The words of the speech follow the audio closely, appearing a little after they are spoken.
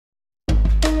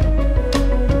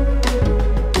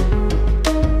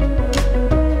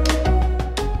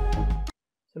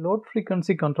load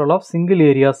frequency control of single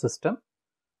area system.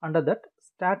 Under that,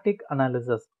 static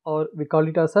analysis, or we call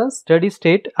it as a steady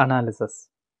state analysis.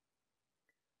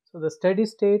 So the steady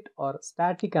state or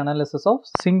static analysis of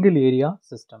single area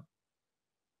system.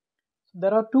 So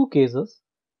there are two cases.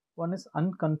 One is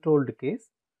uncontrolled case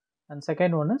and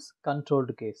second one is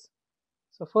controlled case.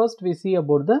 So first we see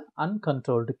about the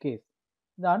uncontrolled case.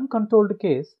 In the uncontrolled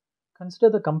case,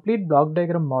 consider the complete block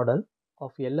diagram model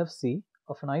of LFC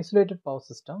of an isolated power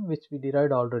system which we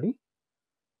derived already.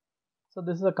 So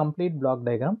this is a complete block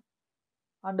diagram.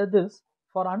 Under this,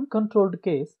 for uncontrolled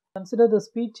case, consider the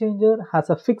speed changer has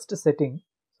a fixed setting.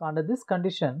 So under this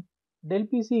condition, del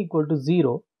PC equal to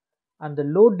 0 and the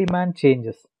load demand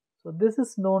changes. So this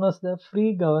is known as the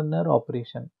free governor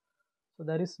operation. So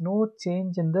there is no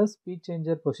change in the speed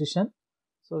changer position.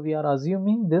 So we are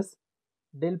assuming this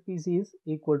del PC is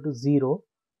equal to 0.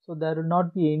 So there will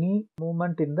not be any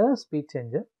movement in the speed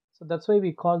changer. So that's why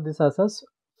we call this as a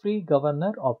free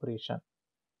governor operation.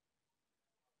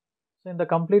 So in the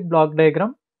complete block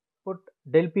diagram, put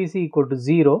del PC equal to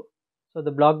 0. So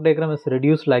the block diagram is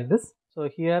reduced like this. So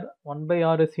here 1 by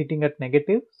R is hitting at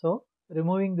negative. So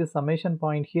removing the summation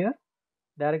point here,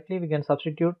 directly we can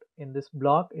substitute in this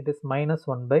block, it is minus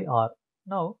 1 by R.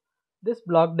 Now this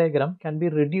block diagram can be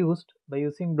reduced by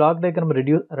using block diagram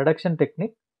reduction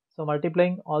technique. So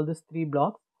multiplying all these three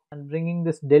blocks and bringing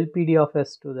this del PD of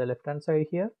S to the left hand side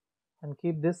here and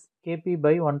keep this Kp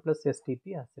by 1 plus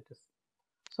STP as it is.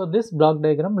 So this block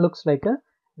diagram looks like a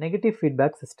negative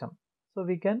feedback system. So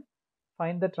we can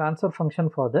find the transfer function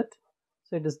for that.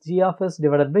 So it is G of S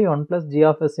divided by 1 plus G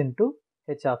of S into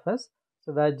H of S.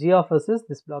 So where G of S is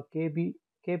this block Kp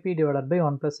divided by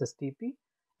 1 plus STP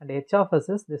and H of S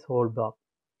is this whole block.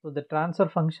 So the transfer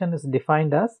function is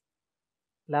defined as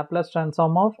Laplace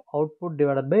transform of output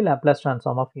divided by Laplace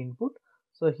transform of input.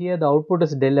 So here the output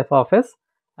is del F of S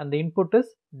and the input is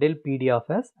del PD of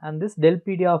S, and this del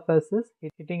PD of S is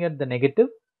hitting at the negative.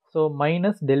 So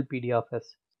minus del PD of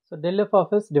S. So del F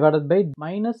of S divided by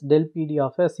minus del PD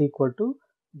of S equal to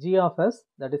G of S,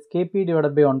 that is Kp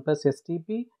divided by 1 plus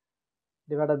STP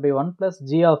divided by 1 plus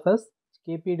G of S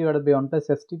Kp divided by 1 plus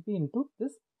STP into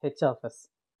this H of S.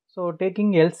 So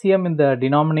taking LCM in the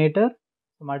denominator,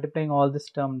 so multiplying all this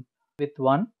term with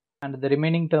 1 and the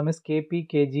remaining term is Kp,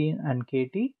 Kg and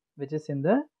Kt, which is in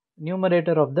the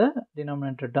numerator of the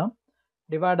denominator term,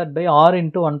 divided by R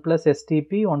into 1 plus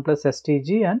STP, 1 plus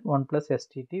STG and 1 plus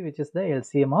STT, which is the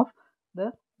LCM of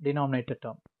the denominator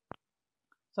term.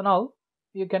 So now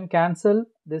you can cancel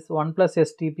this 1 plus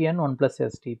STP and 1 plus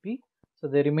STP. So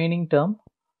the remaining term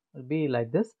will be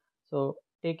like this. So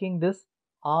taking this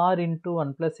R into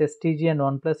 1 plus STG and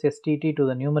 1 plus STT to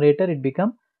the numerator, it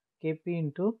becomes Kp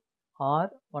into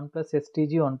R 1 plus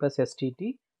STG 1 plus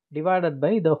STT divided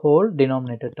by the whole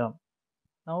denominator term.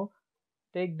 Now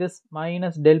take this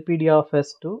minus del PD of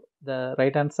S to the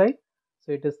right hand side.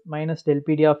 So it is minus del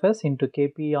PD of S into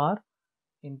KPR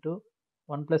into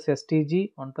 1 plus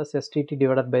STG 1 plus STT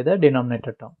divided by the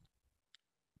denominator term.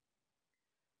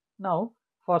 Now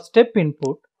for step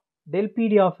input, del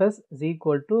PD of S is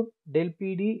equal to del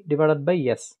PD divided by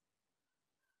S.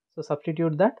 So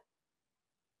substitute that.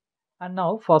 And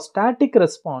now for static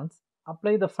response,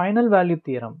 apply the final value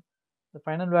theorem. The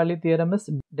final value theorem is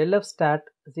del F stat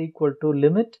is equal to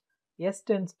limit S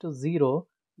tends to 0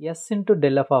 S into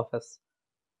del F of S.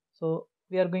 So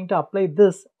we are going to apply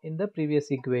this in the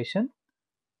previous equation.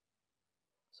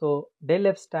 So del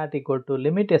F stat equal to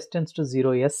limit S tends to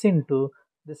 0 S into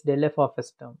this del F of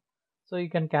S term. So you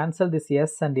can cancel this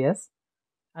S and S,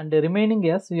 and the remaining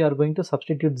S we are going to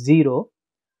substitute 0.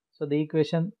 So the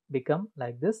equation become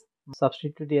like this.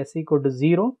 Substitute S equal to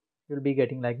 0, you will be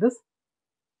getting like this.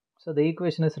 So the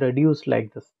equation is reduced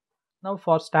like this. Now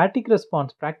for static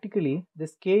response, practically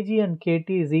this Kg and Kt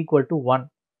is equal to 1.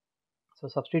 So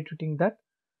substituting that,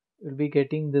 you will be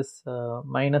getting this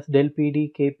minus del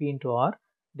PD Kp into R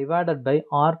divided by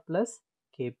R plus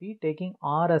Kp. Taking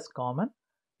R as common,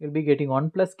 you will be getting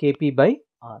 1 plus Kp by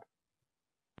R.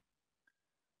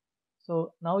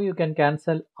 So now you can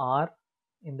cancel R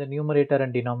in the numerator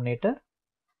and denominator.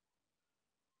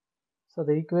 So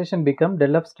the equation become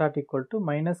del F stat equal to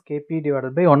minus Kp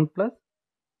divided by 1 plus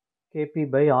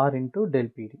Kp by R into del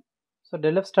PD. So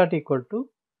del F stat equal to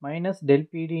minus del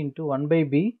PD into 1 by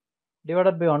B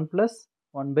divided by 1 plus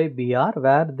 1 by Br,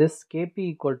 where this Kp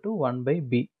equal to 1 by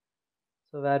B.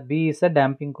 So where B is a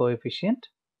damping coefficient.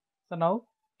 So now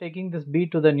taking this B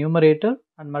to the numerator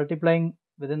and multiplying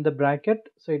within the bracket,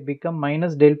 so it become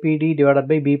minus del PD divided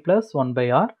by B plus 1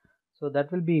 by R. So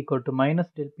that will be equal to minus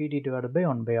del PD divided by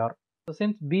 1 by R. So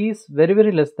since B is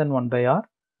very less than 1 by R,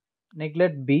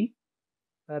 neglect B,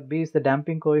 where B is the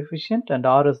damping coefficient and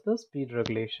R is the speed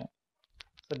regulation.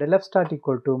 So del F start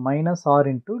equal to minus R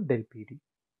into del PD.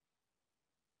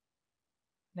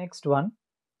 Next one,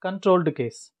 controlled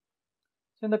case.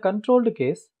 So in the controlled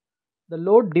case, the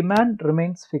load demand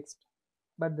remains fixed,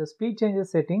 but the speed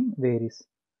changes setting varies.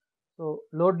 So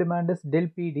load demand is del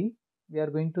PD. We are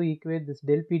going to equate this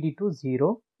del PD to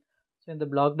 0. So in the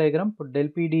block diagram, put del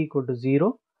PD equal to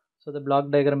 0. So the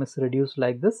block diagram is reduced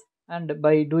like this. And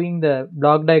by doing the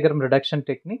block diagram reduction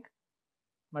technique,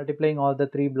 multiplying all the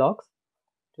 3 blocks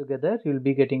together, you will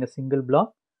be getting a single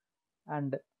block.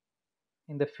 And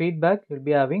in the feedback, you will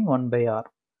be having 1 by R.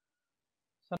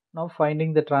 So now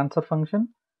finding the transfer function,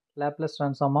 Laplace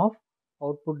transform of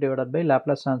output divided by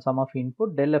Laplace transform of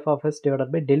input, del F of S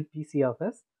divided by del PC of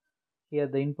S. Here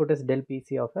the input is del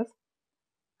PC of S.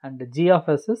 And G of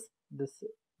S is this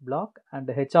block and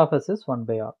H of S is 1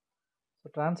 by R. So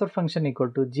transfer function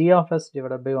equal to G of S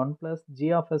divided by 1 plus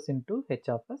G of S into H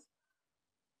of S.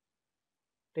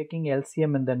 Taking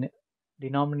LCM in the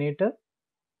denominator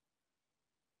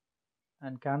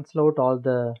and cancel out all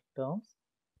the terms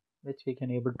which we can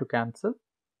able to cancel.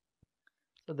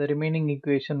 So the remaining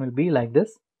equation will be like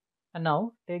this. And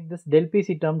now take this del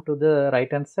PC term to the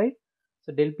right hand side.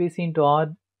 So del PC into R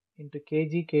into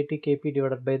kg, kt, kp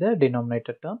divided by the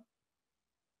denominator term.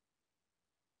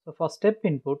 So for step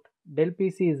input, del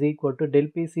PC is equal to del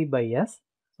PC by S.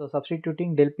 So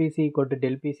substituting del PC equal to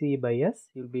del PC by S,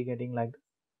 you will be getting like this.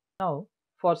 Now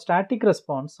for static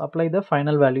response, apply the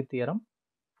final value theorem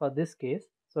for this case.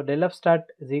 So del F stat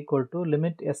is equal to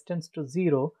limit S tends to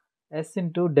 0, S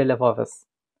into del F of S.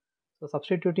 So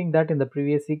substituting that in the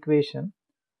previous equation,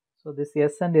 so this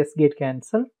S and S get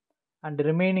cancelled and the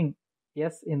remaining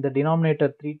S in the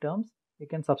denominator 3 terms, we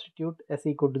can substitute S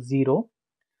equal to 0.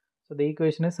 So the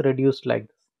equation is reduced like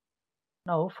this.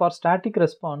 Now for static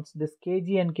response, this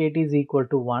Kg and Kt is equal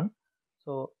to 1.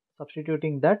 So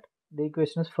substituting that, the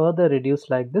equation is further reduced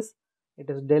like this. It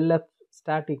is del F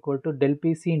stat equal to del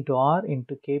PC into R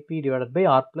into Kp divided by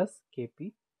R plus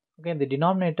Kp. Okay, in the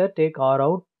denominator take R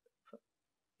out.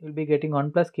 You will be getting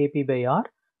 1 plus Kp by R.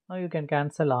 Now you can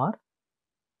cancel R.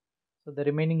 So the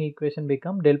remaining equation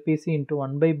become del PC into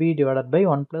 1 by B divided by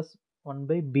 1 plus 1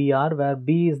 by BR, where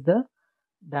B is the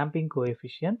damping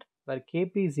coefficient, where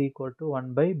Kp is equal to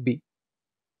 1 by B.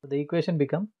 So the equation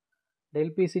become del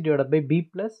PC divided by B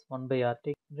plus 1 by R.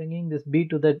 Bringing this B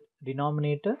to the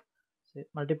denominator, so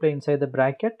multiply inside the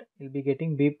bracket, you will be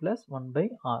getting B plus 1 by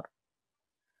R.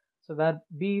 So where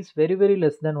B is very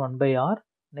less than 1 by R,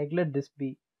 neglect this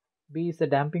B. B is the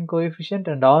damping coefficient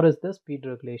and R is the speed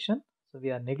regulation. So we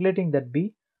are neglecting that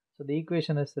B. So the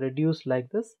equation is reduced like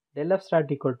this. Del F stat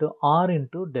equal to R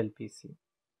into del PC.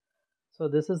 So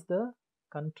this is the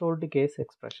controlled case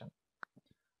expression.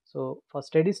 So for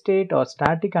steady state or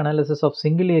static analysis of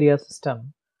single area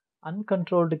system,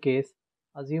 uncontrolled case,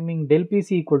 assuming del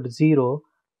PC equal to 0,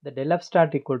 the del F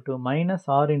stat equal to minus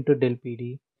R into del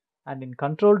PD. And in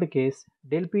controlled case,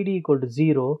 del PD equal to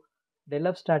 0, del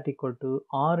F stat equal to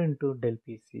R into del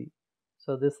PC.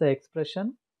 So this is the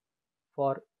expression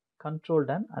for controlled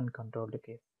and uncontrolled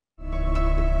case.